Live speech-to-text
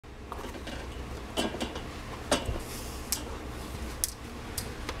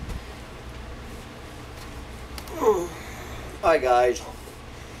Hi guys,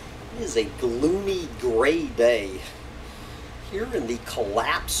 it is a gloomy gray day here in the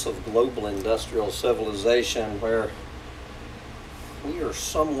collapse of global industrial civilization, where we are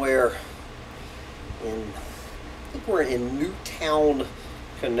somewhere in, I think we're in Newtown,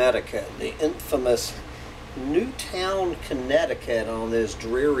 Connecticut, the infamous Newtown, Connecticut, on this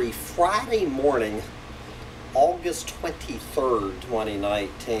dreary Friday morning, August 23rd,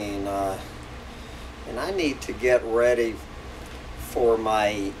 2019, and I need to get ready for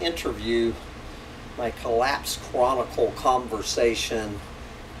my interview, my Collapse Chronicle conversation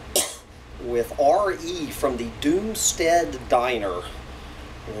with R.E. from the Doomstead Diner.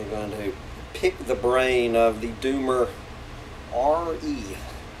 We're going to pick the brain of the doomer R.E.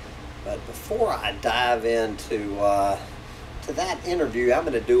 But before I dive into to that interview, I'm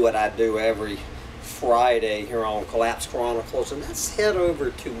going to do what I do every Friday here on Collapse Chronicles, and let's head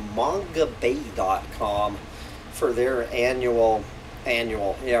over to Mongabay.com for their annual,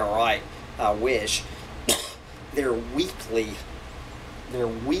 yeah right, I wish, their weekly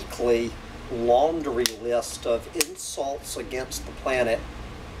laundry list of insults against the planet,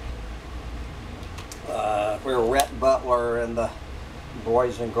 where Rhett Butler and the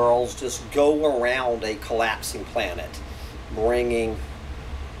boys and girls just go around a collapsing planet, bringing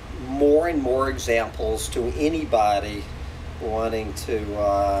more and more examples to anybody wanting to,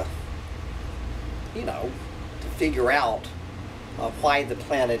 to figure out why the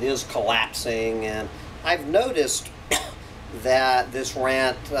planet is collapsing. And I've noticed that this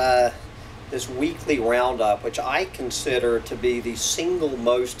rant, this weekly roundup, which I consider to be the single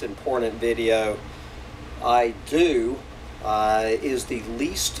most important video I do, is the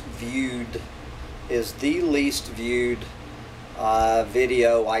least viewed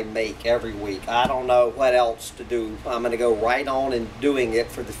video I make every week. I don't know what else to do. I'm going to go right on and doing it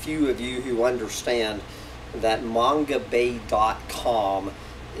for the few of you who understand that Mongabay.com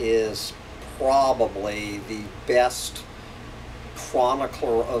is probably the best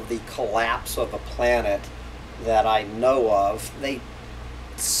chronicler of the collapse of a planet that I know of. They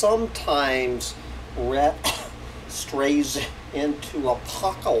sometimes strays into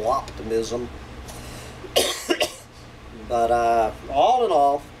apocalypticism, but all in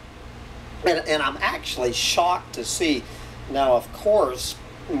all, and I'm actually shocked to see, now of course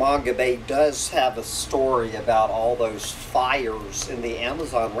Mongabay does have a story about all those fires in the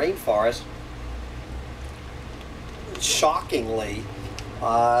Amazon rainforest. Shockingly,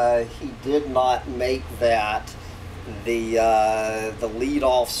 he did not make that the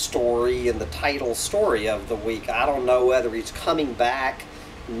lead-off story and the title story of the week. I don't know whether he's coming back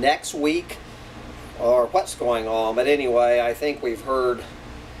next week or what's going on, but anyway, I think we've heard,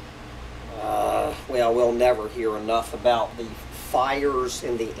 well, we'll never hear enough about the fires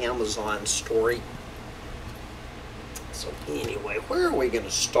in the Amazon story. So anyway, where are we going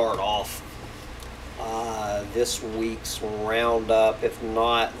to start off this week's roundup, if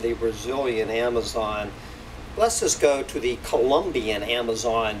not the Brazilian Amazon? Let's just go to the Colombian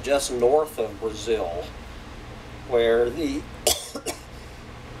Amazon, just north of Brazil, where the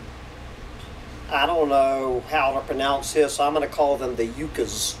I don't know how to pronounce this. I'm going to call them the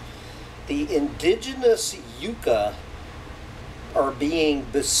Yuccas. The indigenous Yucca are being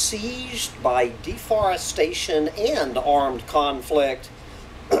besieged by deforestation and armed conflict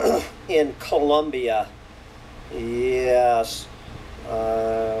in Colombia. Yes.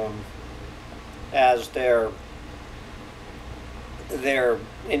 As their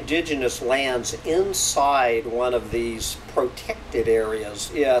indigenous lands inside one of these protected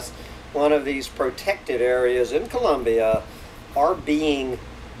areas. Yes, one of these protected areas in Colombia are being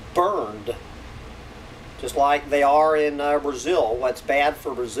burned, just like they are in Brazil. What's bad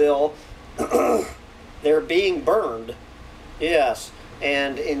for Brazil, they're being burned. Yes,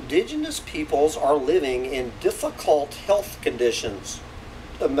 and indigenous peoples are living in difficult health conditions.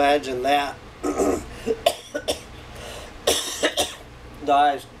 Imagine that.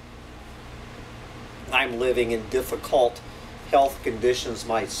 Guys, I'm living in difficult health conditions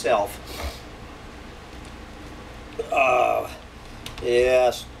myself.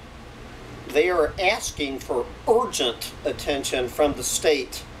 Yes, they are asking for urgent attention from the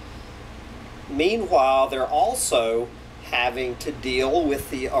state. Meanwhile, they're also having to deal with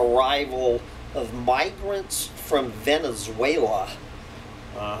the arrival of migrants from Venezuela.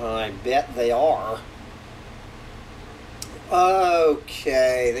 I bet they are.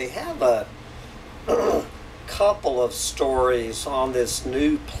 Okay, they have a couple of stories on this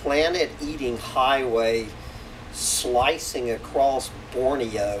new planet-eating highway slicing across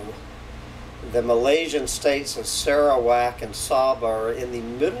Borneo. The Malaysian states of Sarawak and Sabah are in the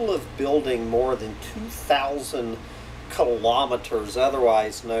middle of building more than 2,000 kilometers,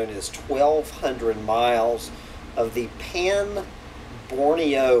 otherwise known as 1,200 miles, of the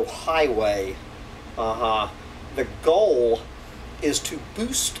Pan-Borneo Highway. The goal is to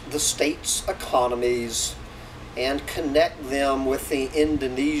boost the state's economies and connect them with the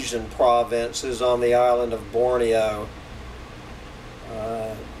Indonesian provinces on the island of Borneo.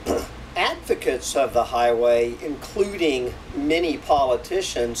 Advocates of the highway, including many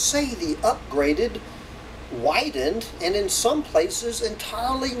politicians, say the upgraded, widened, and in some places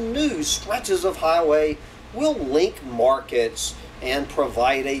entirely new stretches of highway will link markets and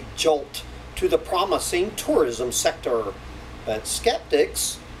provide a jolt to the promising tourism sector. But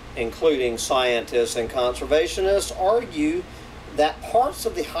skeptics, including scientists and conservationists, argue that parts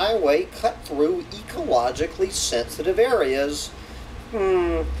of the highway cut through ecologically sensitive areas,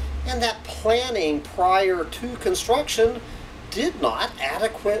 and that planning prior to construction did not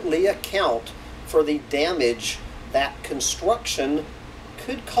adequately account for the damage that construction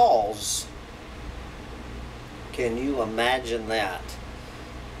could cause. Can you imagine that?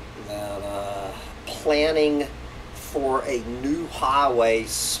 That planning for a new highway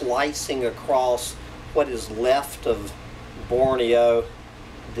slicing across what is left of Borneo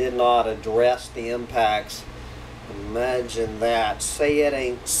did not address the impacts. Imagine that. Say it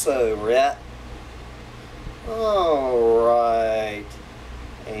ain't so, Rhett. All right.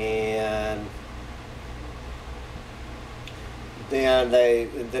 And then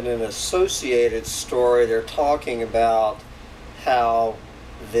an associated story, they're talking about how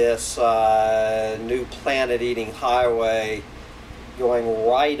this new planet-eating highway going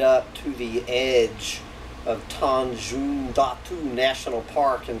right up to the edge of Tanjung Datu National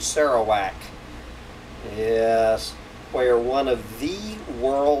Park in Sarawak. Yes, where one of the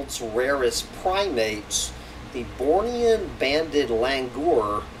world's rarest primates, the Bornean banded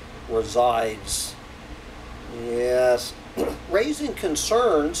langur, resides. Yes, raising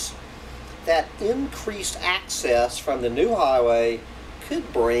concerns that increased access from the new highway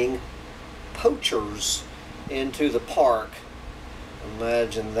could bring poachers into the park.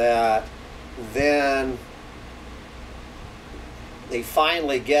 Imagine that. Then they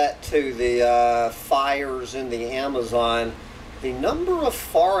finally get to the fires in the Amazon. The number of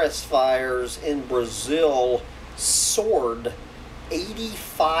forest fires in Brazil soared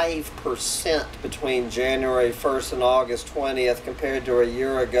 85% between January 1st and August 20th compared to a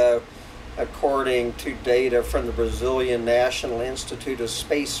year ago, according to data from the Brazilian National Institute of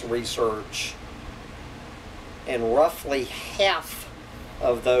Space Research. And roughly half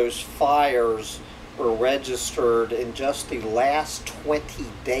of those fires were registered in just the last 20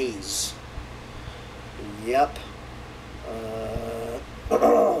 days. Yep.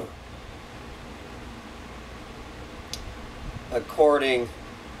 According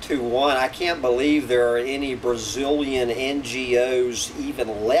to one, I can't believe there are any Brazilian NGOs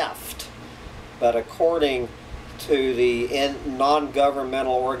even left, but according to the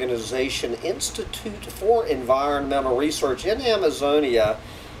non-governmental organization Institute for Environmental Research in Amazonia,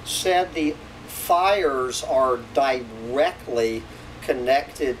 said the fires are directly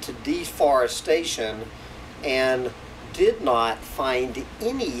connected to deforestation and did not find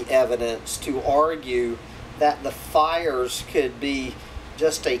any evidence to argue that the fires could be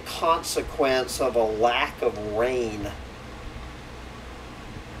just a consequence of a lack of rain.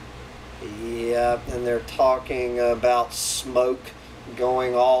 Yep, and they're talking about smoke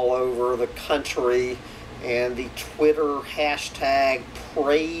going all over the country, and the Twitter hashtag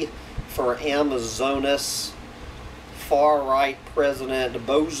Pray for Amazonas. Far-right President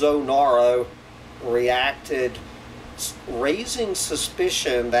Bolsonaro reacted, raising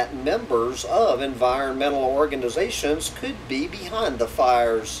suspicion that members of environmental organizations could be behind the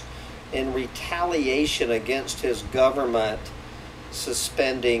fires in retaliation against his government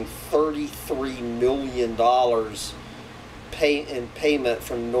suspending $33 million in payment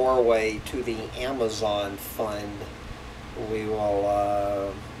from Norway to the Amazon Fund. We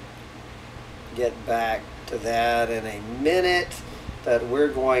will get back to that in a minute, but we're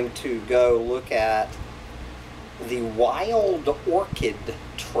going to go look at the wild orchid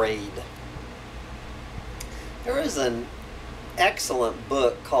trade. There is an excellent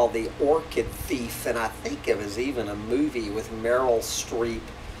book called The Orchid Thief, and I think it was even a movie with Meryl Streep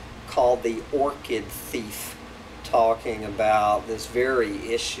called The Orchid Thief, talking about this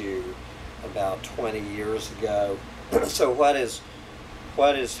very issue about 20 years ago. So what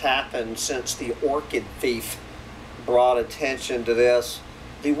has happened since The Orchid Thief brought attention to this?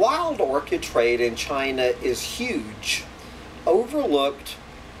 The wild orchid trade in China is huge, overlooked,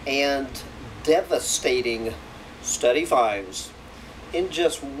 and devastating, study finds. In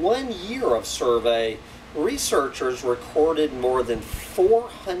just 1 year of survey, researchers recorded more than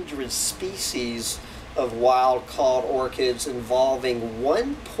 400 species of wild-caught orchids involving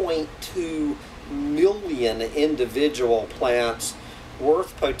 1.2 million individual plants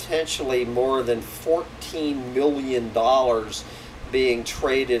worth potentially more than $14 million being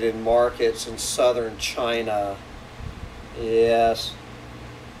traded in markets in southern China. Yes.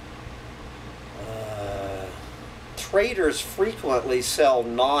 Traders frequently sell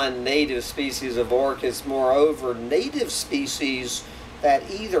non-native species of orchids. Moreover, native species that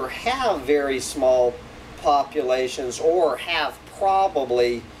either have very small populations or have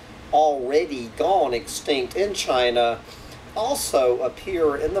probably already gone extinct in China also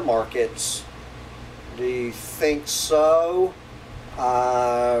appear in the markets. Do you think so?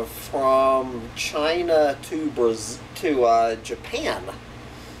 From China to Brazil to Japan.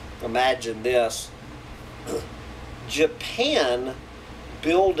 Imagine this. Japan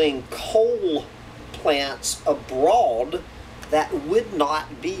building coal plants abroad that would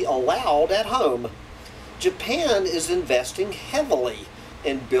not be allowed at home. Japan is investing heavily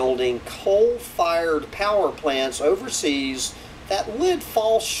in building coal-fired power plants overseas that would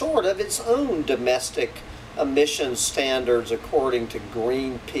fall short of its own domestic emission standards, according to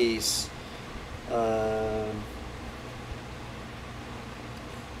Greenpeace.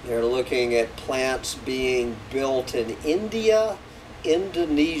 They're looking at plants being built in India,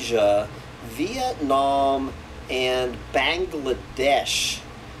 Indonesia, Vietnam, and Bangladesh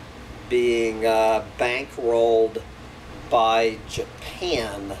being bankrolled by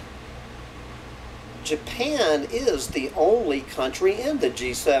Japan. Japan is the only country in the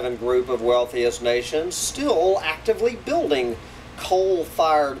G7 group of wealthiest nations still actively building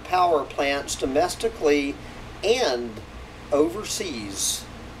coal-fired power plants domestically and overseas.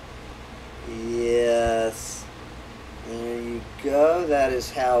 Yes, there you go. That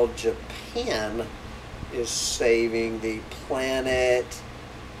is how Japan is saving the planet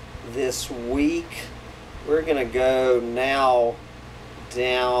this week. We're going to go now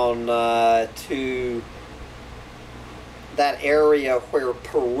down to that area where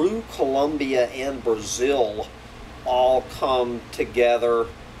Peru, Colombia, and Brazil all come together,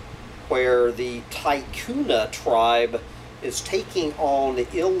 where the Ticuna tribe is taking on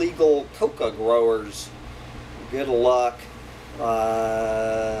illegal coca growers. Good luck.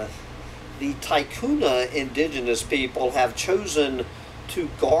 The Ticuna indigenous people have chosen to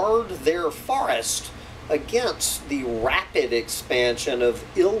guard their forest against the rapid expansion of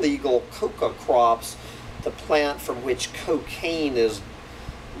illegal coca crops, the plant from which cocaine is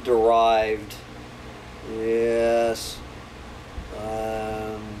derived. Yes.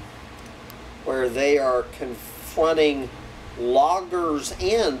 Where they are confronting loggers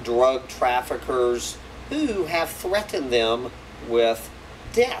and drug traffickers who have threatened them with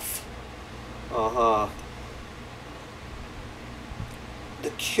death. The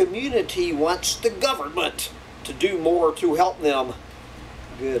community wants the government to do more to help them.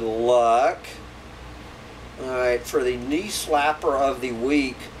 Good luck. Alright, for the knee slapper of the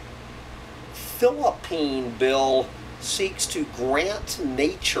week, Philippine bill seeks to grant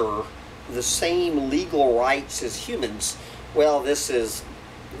nature the same legal rights as humans. Well, this is,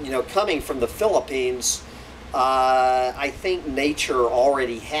 coming from the Philippines, I think nature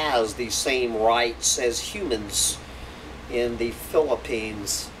already has the same rights as humans in the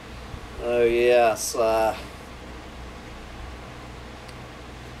Philippines. Oh yes, a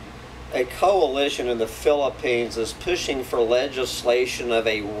coalition in the Philippines is pushing for legislation of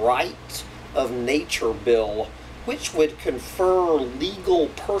a right of nature bill, which would confer legal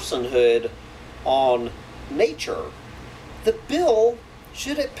personhood on nature. The bill,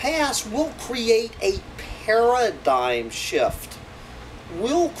 should it pass, will create a paradigm shift.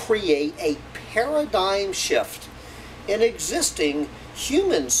 Will create a paradigm shift in existing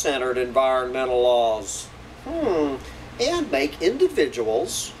human-centered environmental laws. And make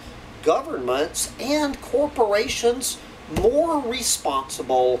individuals, governments, and corporations more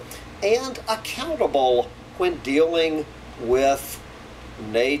responsible and accountable when dealing with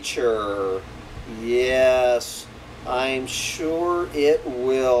nature. Yes, I'm sure it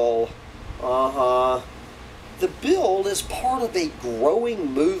will. The bill is part of a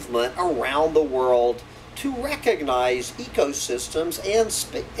growing movement around the world to recognize ecosystems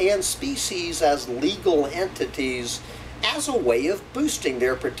and species as legal entities as a way of boosting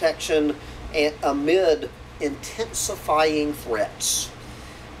their protection amid intensifying threats.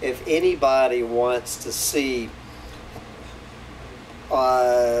 If anybody wants to see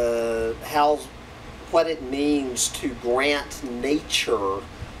what it means to grant nature,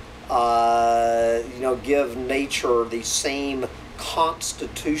 give nature the same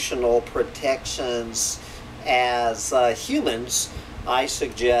constitutional protections as humans, I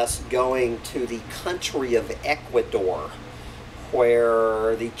suggest going to the country of Ecuador,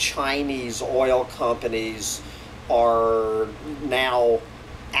 where the Chinese oil companies are now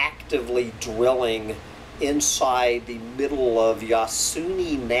actively drilling inside the middle of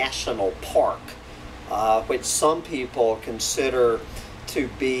Yasuni National Park, which some people consider to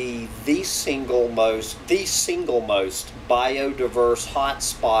be the single most biodiverse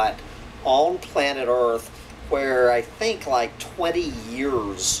hotspot on planet Earth, where I think like 20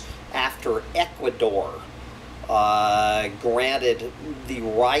 years after Ecuador granted the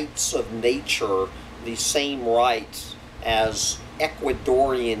rights of nature, the same rights as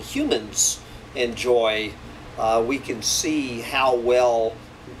Ecuadorian humans enjoy, we can see how well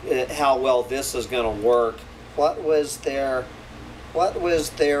this is going to work. What was their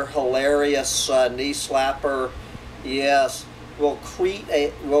hilarious knee slapper? Yes, will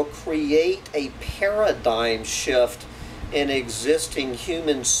create a paradigm shift in existing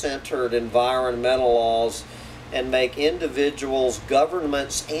human-centered environmental laws and make individuals,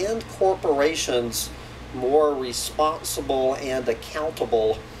 governments, and corporations more responsible and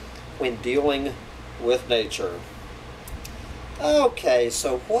accountable when dealing with nature. Okay,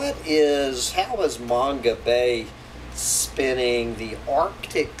 so how is Mongabay spinning the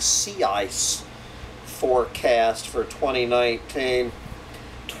Arctic sea ice forecast for 2019?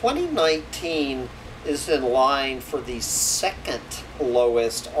 2019 is in line for the second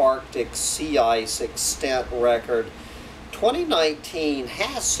lowest Arctic sea ice extent record. 2019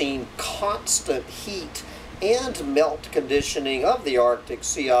 has seen constant heat and melt conditioning of the Arctic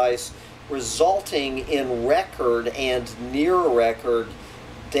sea ice, resulting in record and near record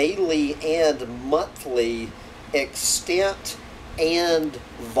daily and monthly extent and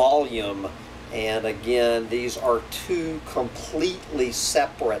volume. And again, these are two completely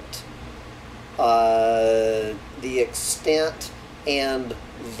separate, the extent and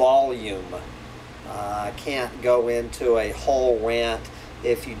volume. I can't go into a whole rant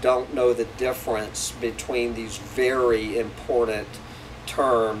if you don't know the difference between these very important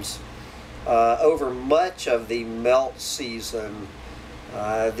terms. Over much of the melt season,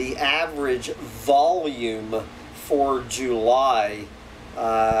 the average volume for July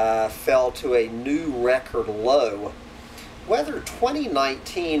fell to a new record low. Whether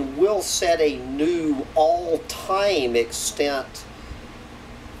 2019 will set a new all-time extent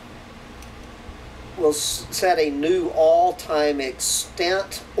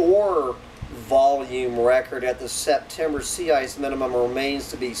or volume record at the September sea ice minimum remains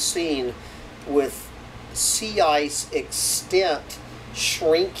to be seen, with sea ice extent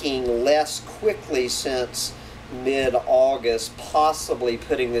shrinking less quickly since mid-August, possibly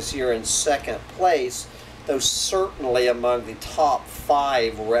putting this year in second place, though certainly among the top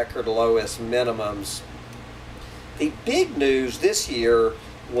 5 record lowest minimums. The big news this year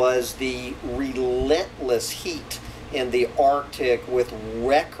was the relentless heat in the Arctic, with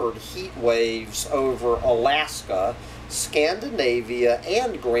record heat waves over Alaska, Scandinavia,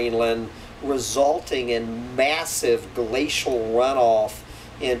 and Greenland, resulting in massive glacial runoff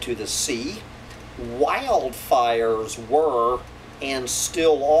into the sea. Wildfires were and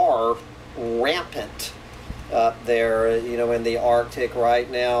still are rampant up there, in the Arctic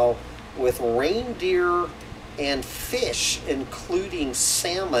right now, with reindeer and fish, including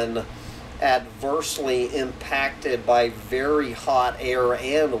salmon, adversely impacted by very hot air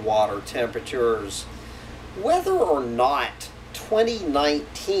and water temperatures. Whether or not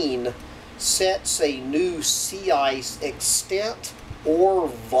 2019 sets a new sea ice extent or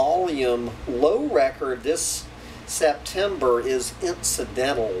volume low record this September is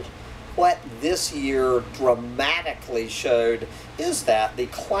incidental. What this year dramatically showed is that the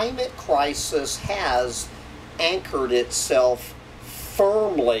climate crisis has anchored itself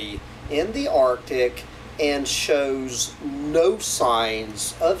firmly in the Arctic and shows no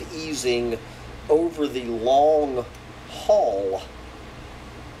signs of easing over the long haul.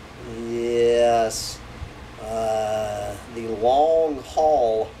 Yes, the long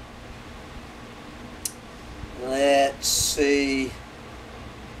haul. Let's see.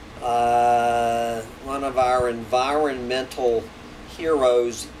 One of our environmental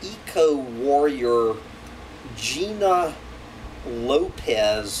heroes, eco-warrior Gina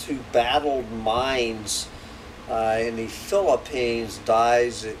Lopez, who battled mines in the Philippines,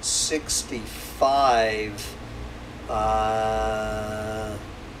 dies at 65.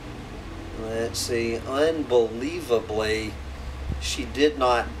 Let's see, unbelievably, she did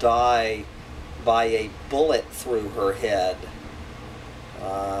not die by a bullet through her head.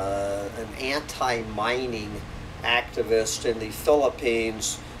 An anti-mining activist in the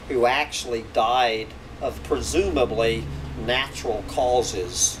Philippines who actually died of presumably natural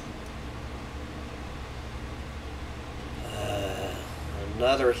causes.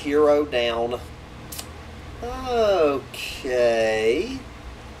 Another hero down. Okay,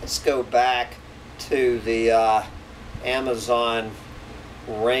 let's go back to the Amazon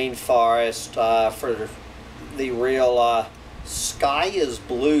rainforest for the real sky is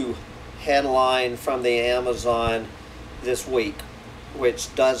blue headline from the Amazon this week,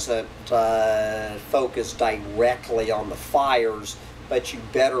 which doesn't focus directly on the fires, but you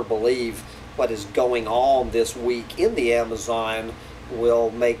better believe what is going on this week in the Amazon will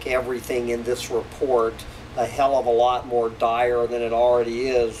make everything in this report a hell of a lot more dire than it already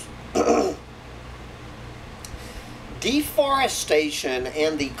is. Deforestation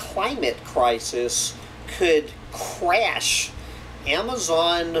and the climate crisis could crash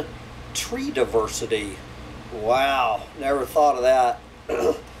Amazon tree diversity. Wow, never thought of that.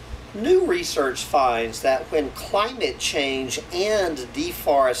 New research finds that when climate change and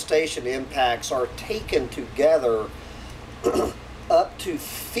deforestation impacts are taken together, up to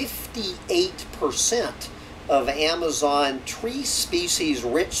 58% of Amazon tree species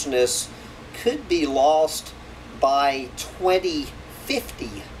richness could be lost by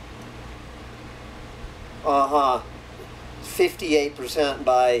 2050. 58%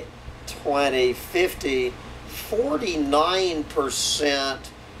 by 2050, 49%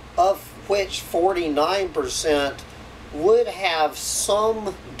 of which 49% would have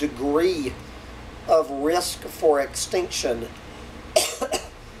some degree of risk for extinction.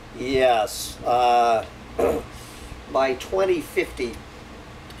 Yes, by 2050.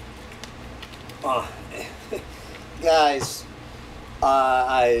 Guys,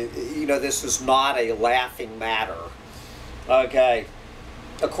 this is not a laughing matter. Okay,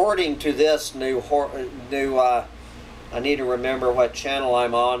 according to this I need to remember what channel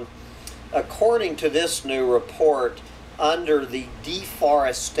I'm on. According to this new report, under the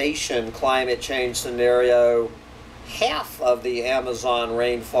deforestation climate change scenario, half of the Amazon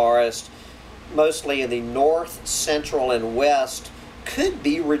rainforest, mostly in the north, central, and west, could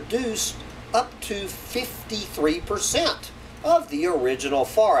be reduced up to 53% of the original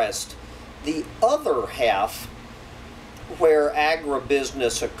forest. The other half, where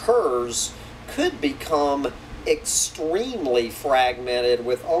agribusiness occurs, could become extremely fragmented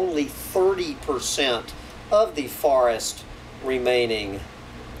with only 30% of the forest remaining.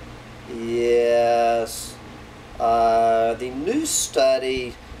 Yes. The new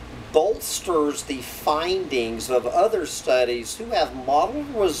study bolsters the findings of other studies who have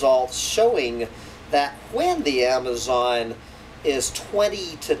modeled results showing that when the Amazon is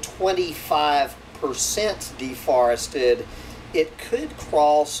 20 to 25% deforested, it could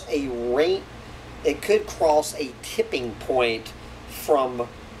cross a tipping point from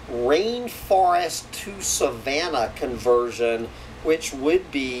rainforest to savanna conversion, which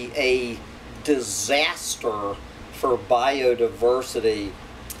would be a disaster for biodiversity.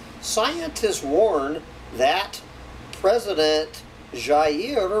 Scientists warn that President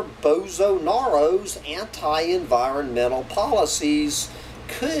Jair Bolsonaro's anti-environmental policies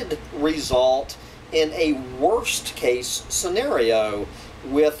could result in a worst-case scenario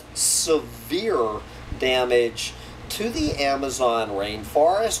with severe damage to the Amazon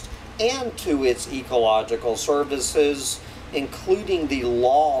rainforest and to its ecological services, including the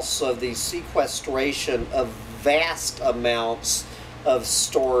loss of the sequestration of vast amounts of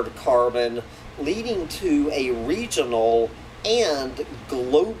stored carbon, leading to a regional and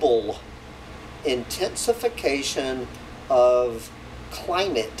global intensification of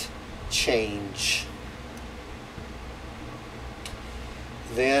climate change.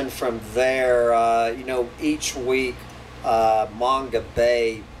 Then from there, each week,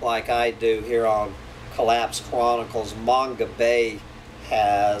 Mongabay, like I do here on Collapse Chronicles, Mongabay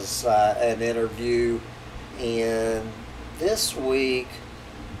has an interview, and this week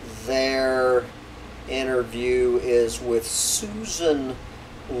their interview is with Susan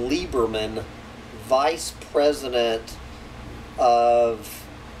Lieberman, Vice President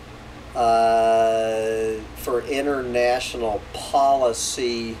for International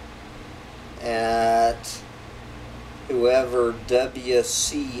Policy at whoever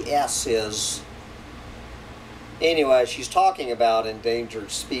WCS is. Anyway, she's talking about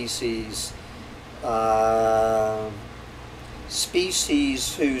endangered species.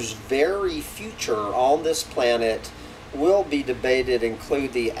 Species whose very future on this planet will be debated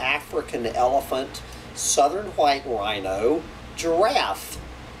include the African elephant, southern white rhino, giraffe,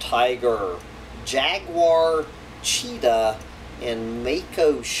 tiger, jaguar, cheetah, and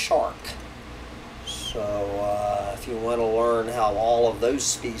mako shark. So if you want to learn how all of those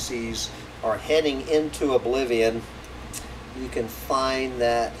species are heading into oblivion, you can find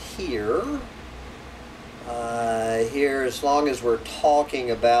that here. Here, as long as we're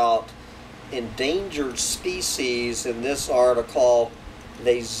talking about endangered species in this article,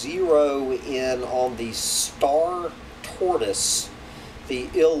 they zero in on the star tortoise, the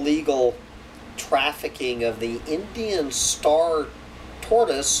illegal trafficking of the Indian star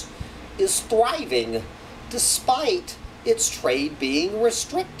tortoise is thriving despite its trade being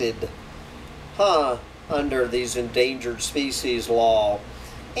restricted, under these endangered species law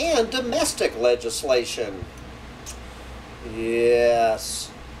and domestic legislation. Yes,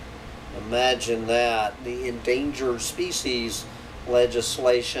 imagine that, the endangered species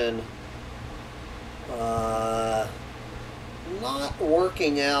legislation not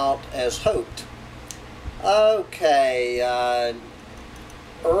working out as hoped. Okay,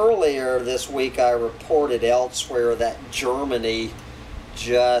 earlier this week I reported elsewhere that Germany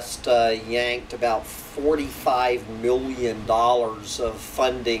just yanked about $45 million of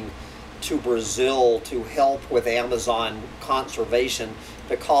funding to Brazil to help with Amazon conservation,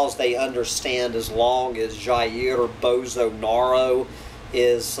 because they understand as long as Jair Bolsonaro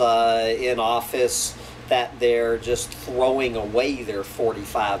is in office that they're just throwing away their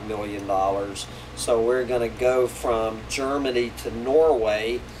 $45 million. So we're going to go from Germany to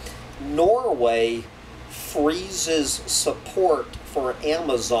Norway. Norway freezes support for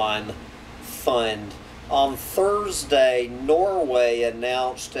Amazon fund. On Thursday, Norway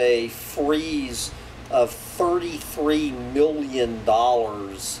announced a freeze of $33 million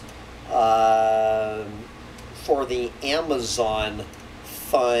for the Amazon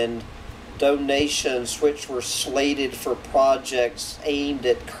fund. Donations which were slated for projects aimed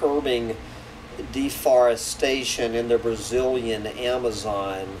at curbing deforestation in the Brazilian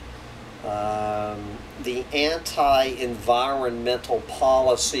Amazon. The anti-environmental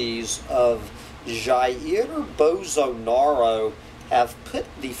policies of Jair Bolsonaro have put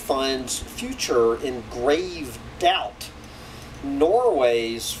the fund's future in grave doubt.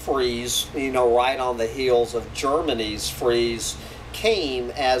 Norway's freeze, right on the heels of Germany's freeze,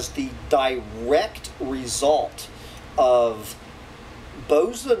 came as the direct result of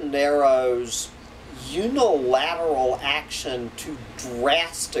Bolsonaro's unilateral action to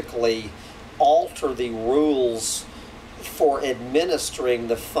drastically alter the rules for administering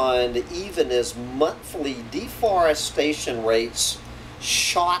the fund, even as monthly deforestation rates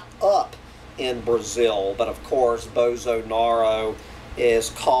shot up in Brazil. But of course, Bolsonaro is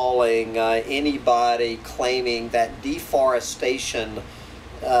calling anybody claiming that deforestation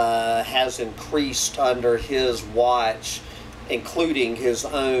has increased under his watch, including his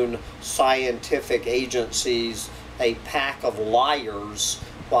own scientific agencies, a pack of liars,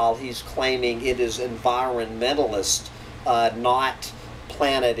 while he's claiming it is environmentalists, not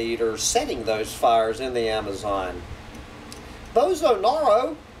planet eaters, setting those fires in the Amazon.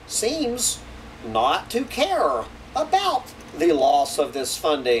 Bolsonaro seems not to care about the loss of this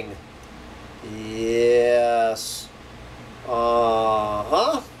funding. Yes.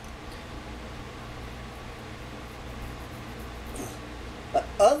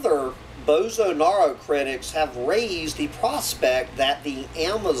 Other Bolsonaro critics have raised the prospect that the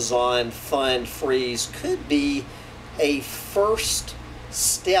Amazon fund freeze could be a first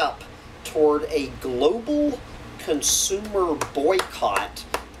step toward a global consumer boycott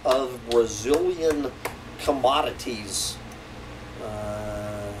of Brazilian commodities.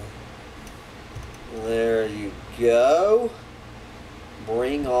 There you go.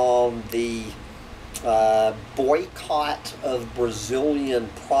 Bring on the boycott of Brazilian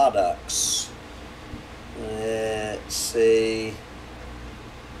products. Let's see.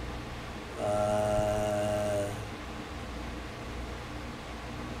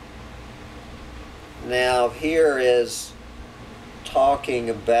 Now here is talking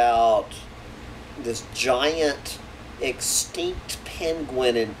about this giant extinct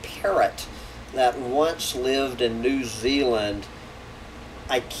penguin and parrot that once lived in New Zealand.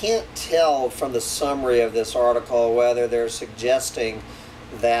 I can't tell from the summary of this article whether they're suggesting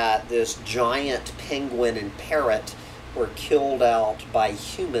that this giant penguin and parrot were killed out by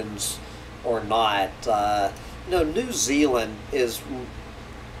humans or not. New Zealand is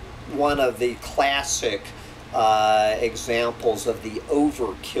one of the classic examples of the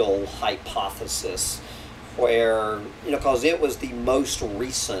overkill hypothesis, where, because it was the most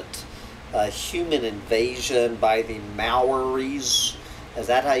recent human invasion by the Maoris. Is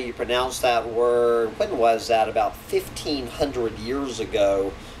that how you pronounce that word? When was that? About 1,500 years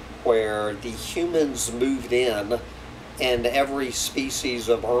ago, where the humans moved in and every species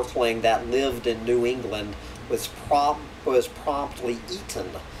of earthling that lived in New England was promptly eaten,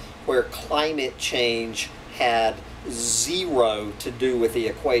 where climate change had zero to do with the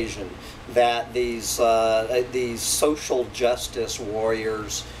equation. That these social justice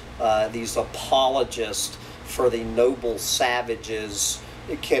warriors, these apologists for the noble savages,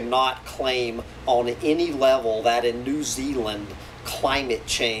 cannot claim on any level that in New Zealand climate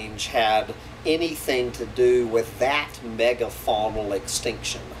change had anything to do with that megafaunal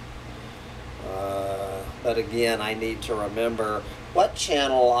extinction. But again, I need to remember what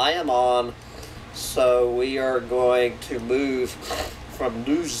channel I am on, so we are going to move from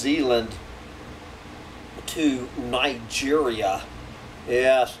New Zealand to Nigeria.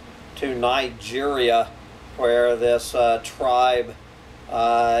 Yes, to Nigeria, where this tribe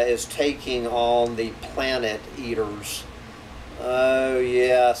is taking on the planet eaters. Oh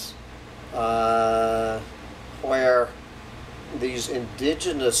yes, where these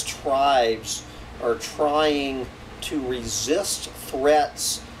indigenous tribes are trying to resist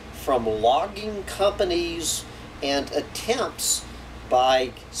threats from logging companies and attempts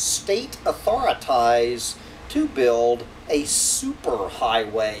by state authorities to build a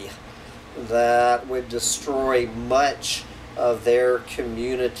superhighway that would destroy much of their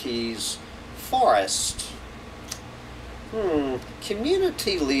community's forest.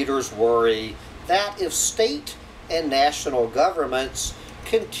 Community leaders worry that if state and national governments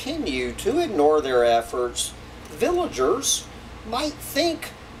continue to ignore their efforts, villagers might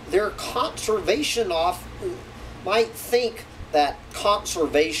think that conservation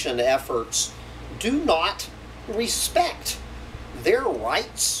efforts do not respect their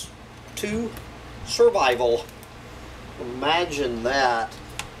rights to survival. Imagine that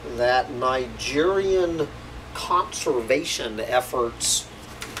Nigerian conservation efforts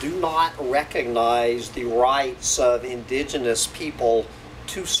do not recognize the rights of indigenous people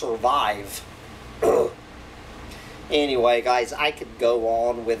to survive. Anyway, guys, I could go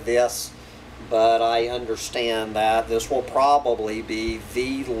on with this, but I understand that this will probably be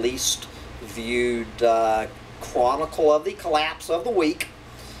the least viewed Chronicle of the Collapse of the week.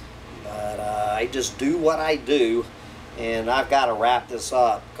 But I just do what I do, and I've got to wrap this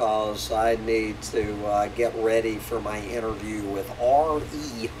up because I need to get ready for my interview with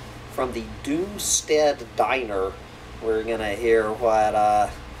R.E. from the Doomstead Diner. We're going to hear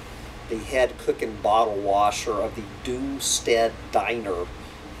what the head cook and bottle washer of the Doomstead Diner,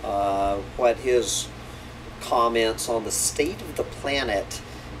 what his comments on the state of the planet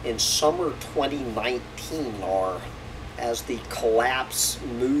in summer 2019 are as the collapse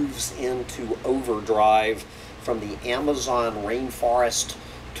moves into overdrive from the Amazon rainforest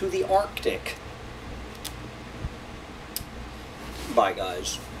to the Arctic. Bye,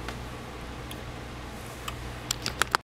 guys.